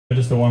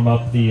Just to warm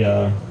up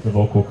the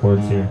vocal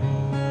cords here.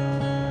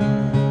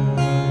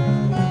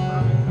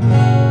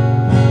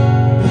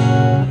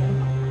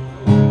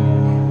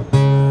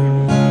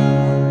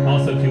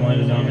 Also, if you wanted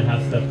to know, I'm gonna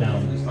have stuff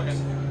down.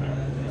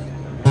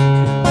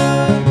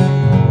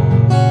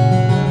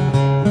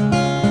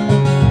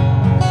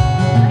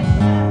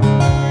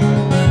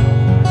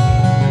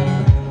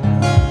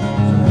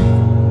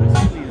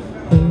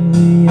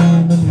 Early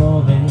in the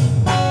morning,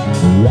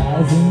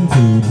 rising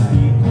to the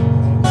beat.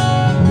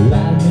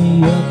 Light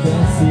me up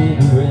that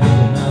cigarette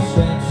and I'll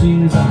strap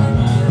shoes on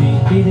my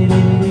feet.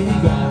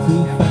 Got to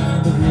find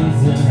the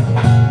reason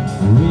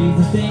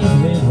things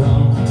went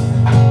wrong.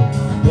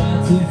 Got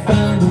to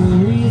find the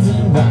reason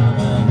why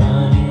my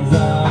money's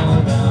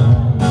all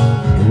gone.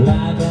 Well, I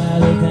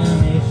got a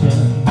damnation,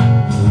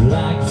 well,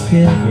 I can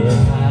still get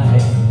high.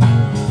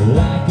 Well,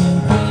 I can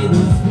play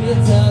this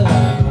guitar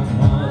like a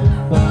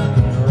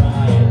motherfucking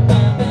riot.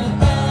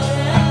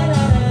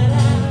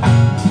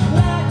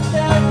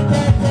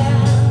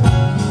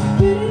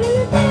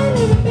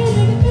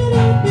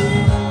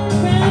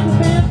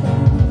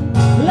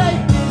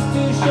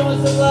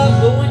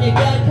 But when you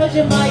got, cause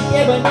you might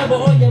get run over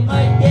or you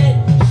might get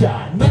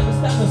shot. Never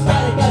stop no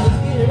static, I just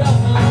get it off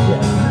my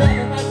chest.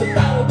 Never have to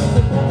battle with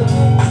the bullet.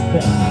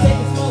 Take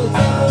a small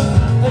example,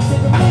 a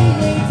tip of me.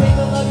 Take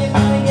a look at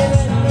money, give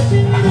it on a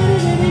shit.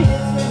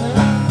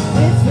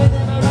 It's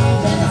within my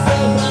reach and it's so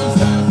blind.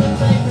 Stop and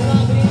think for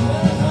Long Beach,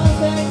 but it comes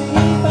back to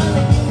you.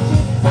 Finally get what you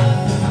deserve.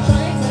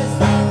 Try and test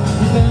that,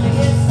 you're gonna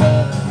get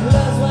stuck.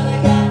 Love's what I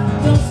got,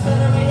 don't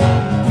stutter me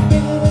out.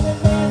 Give it with a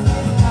dance,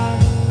 it's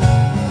high.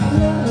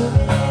 Love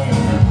it.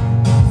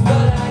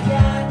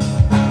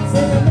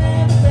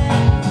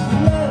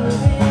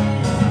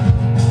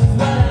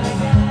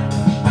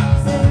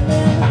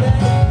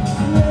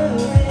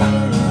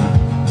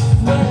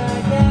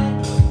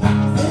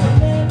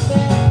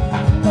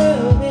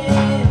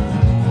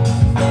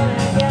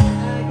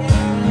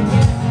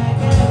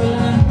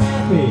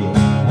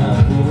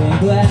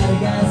 Glad I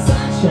got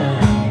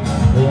sunshine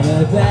in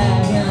a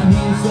bag. I'm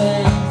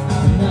useless,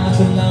 not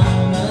for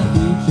long. My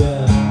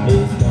future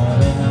is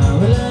coming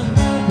on. Well, I'm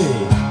happy,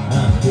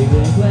 I'm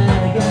feeling glad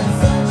I got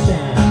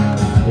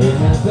sunshine in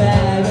a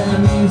bag.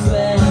 I'm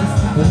useless,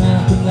 but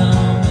not for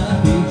long. My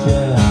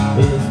future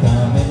is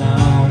coming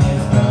on.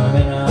 It's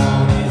coming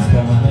on. It's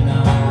coming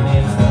on.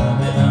 It's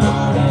coming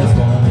on. It's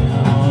coming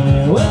on.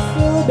 In West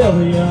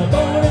Philadelphia,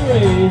 born and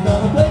raised on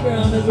the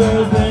playground is where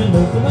I spend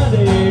most of my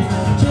days.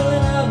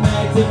 Chilling out.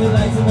 If you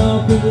like to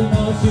know, cruising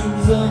on,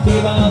 shooting some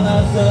gave all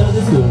outside of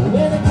the school.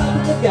 When a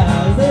couple of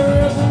guys, they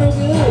were up to no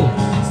good.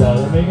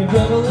 Started making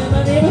trouble in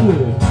my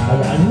neighborhood. I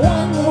got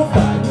one little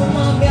fight when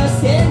mom got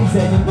scared. He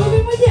said, you're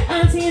moving with your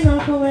auntie and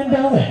uncle in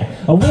Bel Air.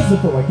 I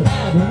whistled for a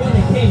cab, and when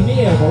it came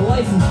near, the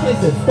license plate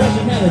said fresh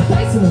and had a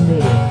dice in the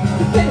mirror.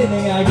 If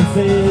anything I can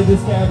say,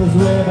 this cab was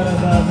rare, but I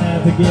thought I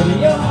had to give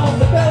it. You're home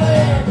to Bel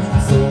Air.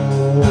 So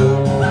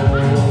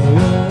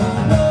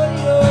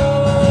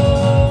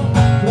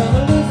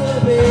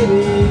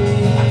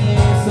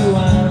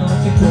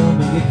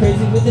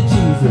crazy with the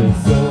Jesus,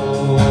 so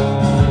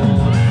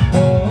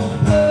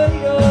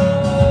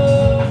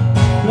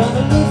but I'm a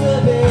loser,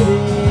 baby.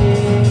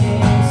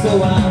 So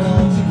why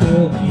don't you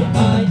kill me?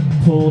 I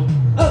pulled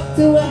up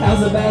to a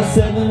house about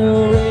 7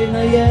 or 8, and I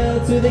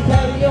yelled to the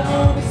cat, "You're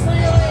home, it's not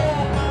your later."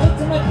 Looked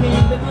to my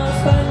kingdom, I was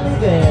finally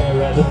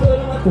there at the foot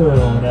of my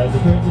throne as the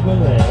Prince of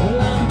Bel Air.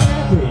 Well, I'm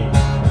happy,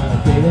 I'm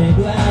feeling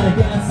glad I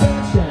got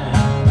sunshine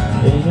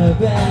in a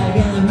bag.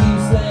 I'm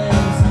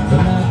useless,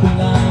 but not for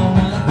long.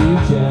 My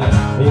future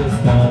is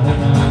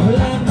coming on.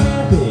 Well, I'm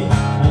happy,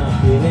 I'm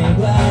feeling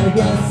glad I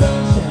got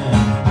sunshine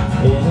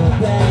in a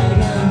bag.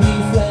 I'm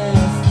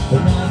useless,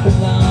 but not for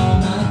long.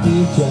 My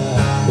future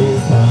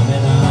is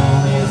coming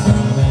on. It's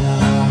coming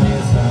on.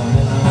 It's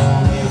coming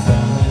on. It's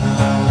coming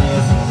on.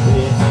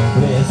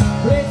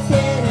 It's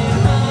getting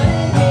hot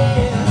in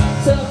here,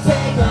 so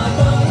take off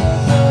all your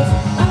clothes.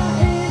 I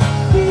am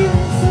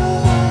feeling so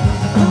hot,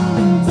 I'm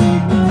gonna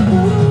take my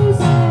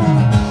clothes off.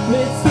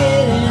 It's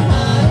getting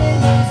hot in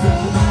here, so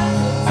hot,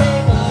 so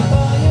take off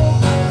all your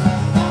clothes.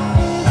 I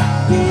am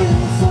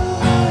feeling so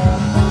hot,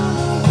 I'm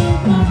gonna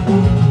take my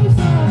clothes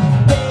off.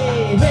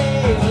 Hey,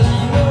 hey, well,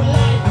 I'm your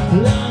light,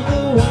 well, I'm the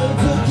one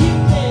who took you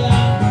there.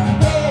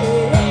 Hey,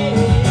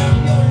 hey, I'm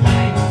your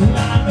light, well,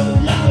 I'm no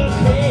longer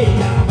crazy.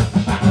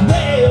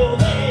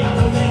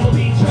 They'll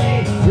betray,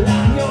 well,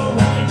 I'm your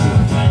only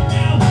true friend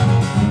now.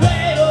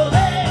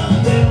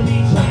 They'll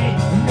betray,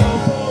 no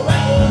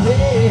forever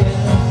there.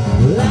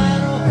 Well, I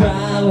don't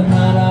cry when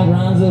my dog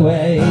runs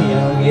away. I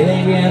don't get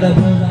angry at the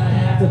bills I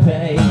have to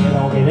pay. I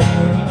don't get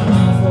angry when my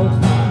mom smokes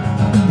pot.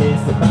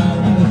 It's the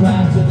fighting, the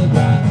grind to the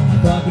grind.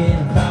 Fucking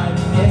and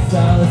fighting, it's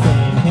all the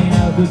same. Hanging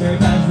out with blueberry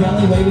guys, the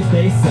only way we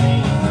stay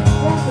sane.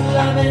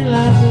 Loving,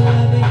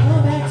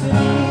 come back to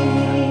me.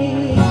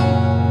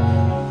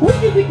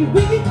 Wicked, wicked,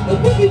 wicked, a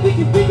wicked,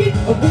 wicked, wicked,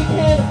 a we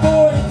can't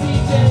afford a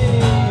DJ.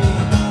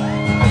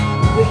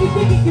 Wicked,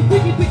 wicked,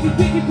 wicked, wicked, wicked,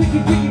 wicked,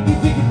 wicked, wicked,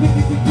 wicked,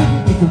 wicked,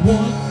 wicked, wicked,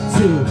 1,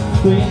 2,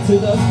 3, to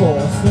the floor.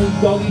 Snoop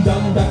Doggy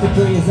Dogg and Dr.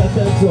 Dre is at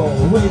the door,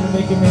 ready to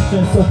make an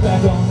entrance, so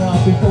back on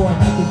up before I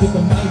have to pick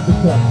a mic to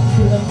cut.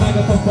 To the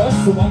microphone first,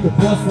 so I can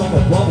bust like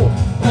a bubble.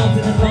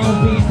 Compton and Long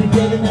Beach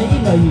together, now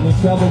you know you in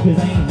trouble, cause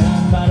ain't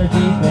nothing but a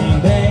G thing,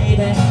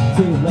 baby.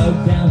 Two low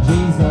down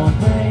G's going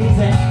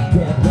crazy.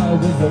 Death Row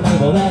is the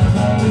label that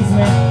plays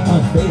me.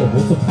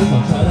 Unfadable, so please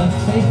don't try to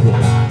fake it.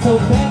 So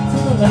back to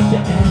the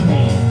lecture at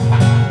hand.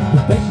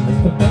 Perfection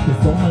is perfected,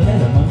 so I let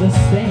them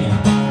understand.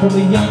 From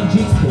a young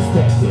G's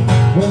perspective,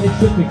 when they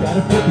trip, you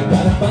gotta flip, you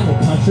gotta find a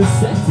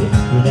contraceptive.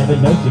 You never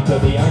know, you could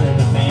be earning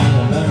a man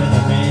and learning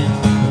a man,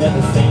 and at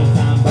the same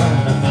time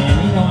burning a man.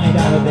 You know I ain't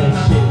out of that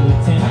shit,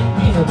 Lieutenant.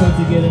 Ain't no place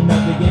to get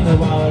enough to get me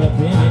wild up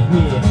in it,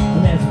 yeah.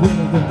 And that's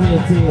willing to real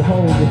till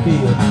hold the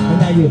field. And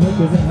now you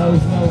hookers and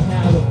hoes know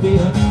how to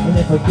feel. And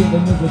if I give a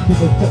move, give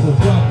a couple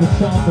bump for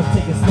Trump, or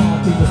take a small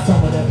piece of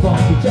some of that funk.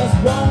 You just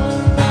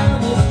rolling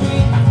down the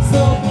street,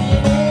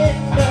 smoking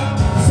it up,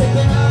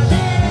 sipping on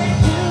gin and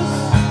juice.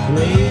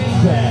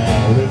 Laid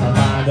back with my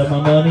mind on my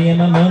money and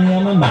my money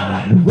on my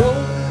mind.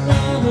 Rolling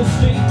down the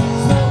street,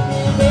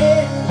 smoking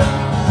it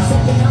up,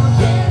 sipping on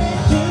gin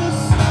and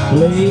juice.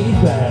 Laid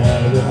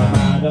back with my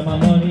mind on my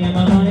money and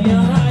my money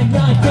on my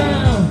knocked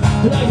down.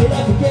 But I get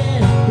up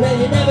again, well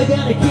you're never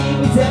gonna keep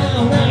me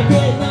down. I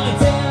get knocked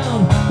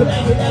down, but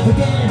I get up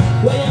again,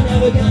 well you're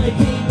never gonna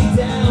keep me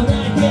down.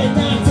 I get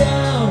knocked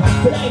down,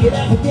 but I get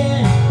up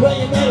again, well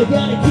you're never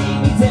gonna keep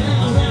me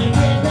down. I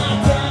get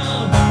knocked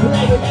down, but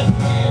I get up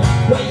again,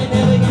 well you're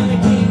never gonna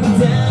keep me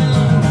down.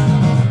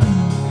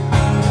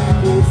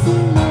 This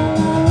is my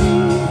life,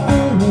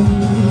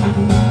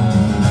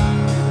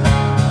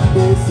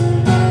 this is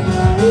my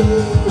life.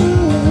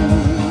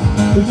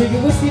 We drink a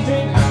whiskey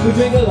drink, we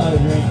drink a lot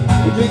of drink.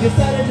 We drink a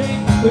cider drink,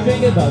 we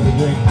drink a vodka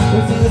drink. We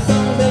sing the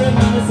songs that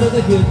remind us of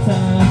the good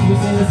times. We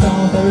sing the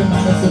songs that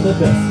remind us of the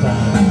best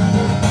times.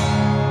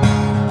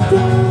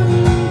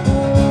 Donnie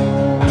go,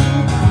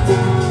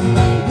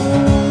 Donnie go,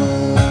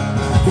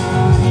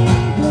 Donnie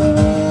go.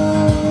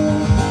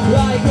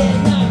 I get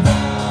knocked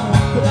down,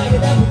 but I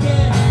get up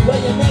again. Well,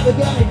 you're never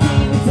gonna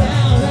keep me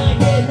down. I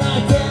get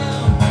knocked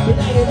down, but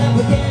I get up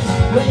again.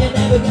 Well, you're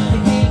never gonna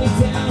keep me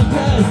down.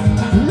 Cause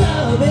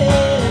love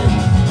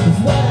is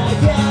what I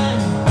got.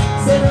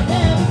 Say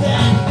remember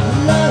that,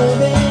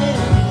 love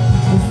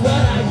is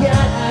what I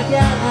got, I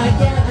got, I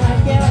got, I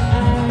got, I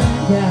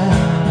got.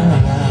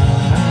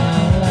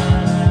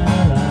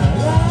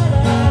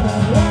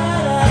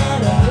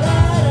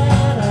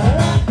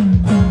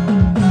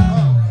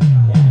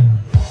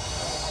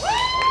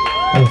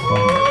 That was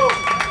fun.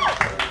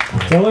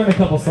 So I learned a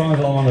couple songs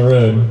while I'm on the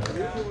road.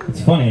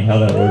 It's funny how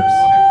that works.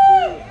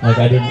 Like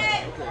I didn't,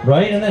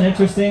 right? Isn't that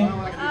interesting?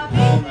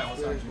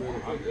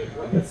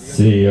 Let's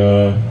see,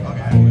 I'm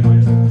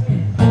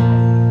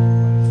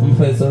gonna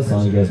play this other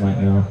song you guys might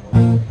know.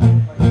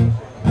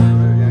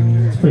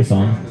 It's a pretty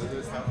song.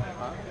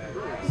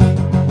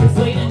 It's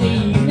late in the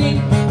evening.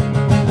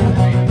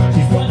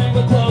 She's wondering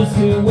what clothes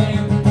to wear.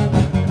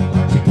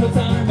 She puts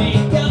on her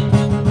makeup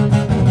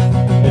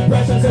and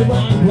brushes her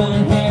long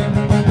blonde hair.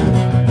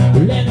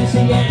 And then she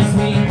asks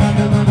me,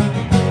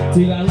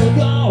 do I look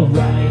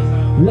alright?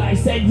 I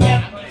said,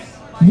 yep,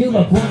 you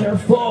look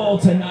wonderful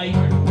tonight.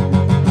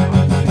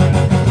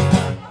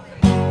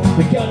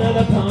 We go to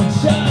the punk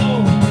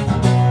show,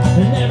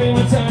 and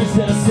everyone turns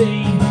to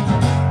see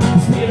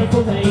this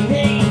beautiful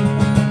lady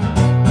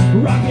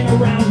rocking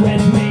around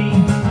with me.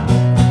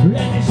 And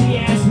then she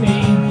asked me,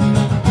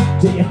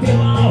 do you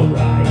feel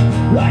alright?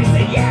 I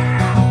said,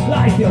 yeah,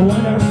 I feel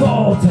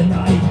wonderful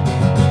tonight.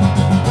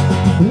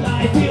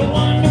 I feel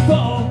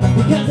wonderful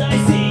because I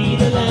see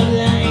the love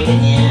light in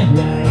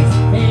your eyes.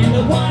 And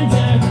the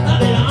wonder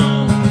of it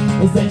all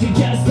is that you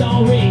just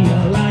don't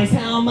realize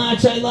how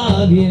much I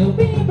love you.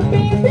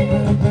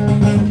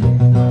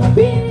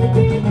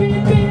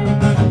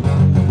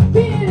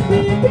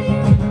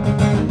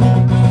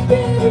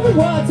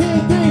 One, two,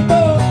 three,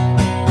 four.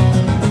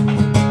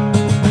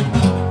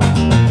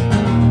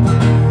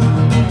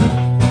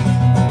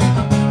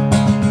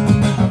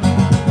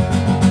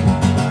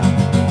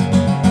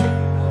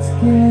 It's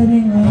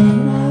getting late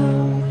now,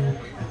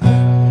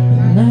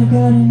 and I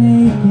got an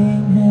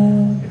aching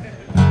head.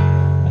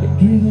 I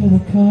give her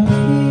the car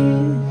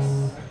keys,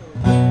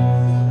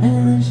 and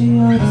then she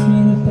helps me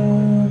to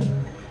bed.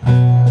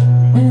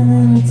 And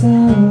then I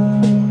tell her,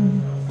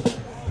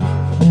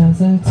 as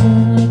I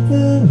turn up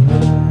the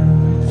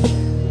lights,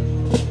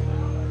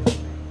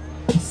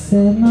 I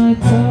said, my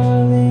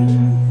darling,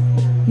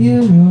 you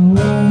were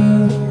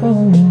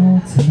wonderful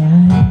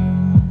tonight.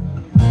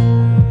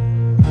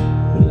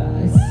 Well,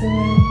 I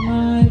said,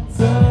 my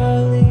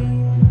darling,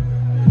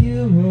 you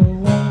were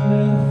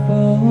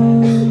wonderful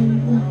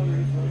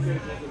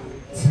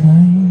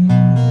tonight.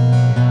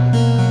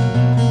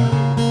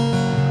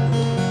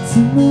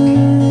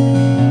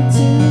 Tonight,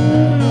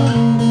 tonight,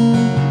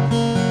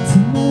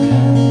 tonight,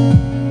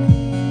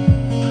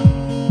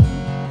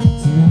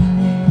 tonight.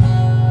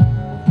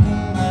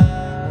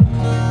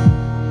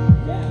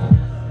 Yeah,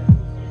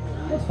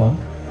 that's fun.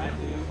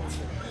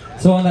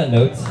 So on that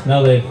note,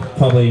 now they've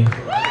probably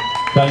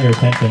Got your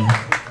attention.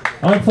 I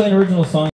want to play an original song.